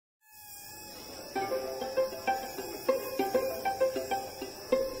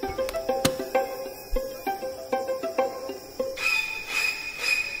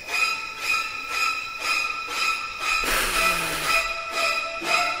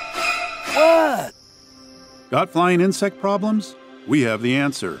What? Got flying insect problems? We have the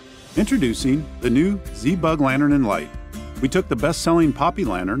answer. Introducing the new ZBug lantern and light. We took the best-selling poppy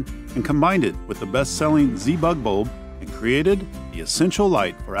lantern and combined it with the best-selling ZBug bulb and created the essential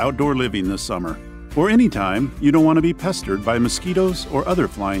light for outdoor living this summer. Or anytime you don't want to be pestered by mosquitoes or other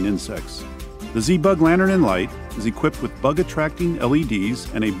flying insects. The ZBug lantern and light is equipped with bug-attracting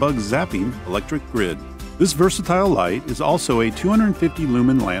LEDs and a bug-zapping electric grid. This versatile light is also a 250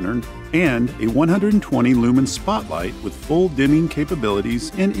 lumen lantern and a 120 lumen spotlight with full dimming capabilities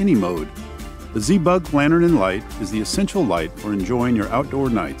in any mode. The ZBug lantern and light is the essential light for enjoying your outdoor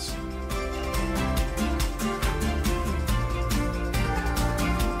nights.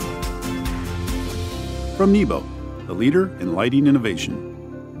 From Nebo, the leader in lighting innovation.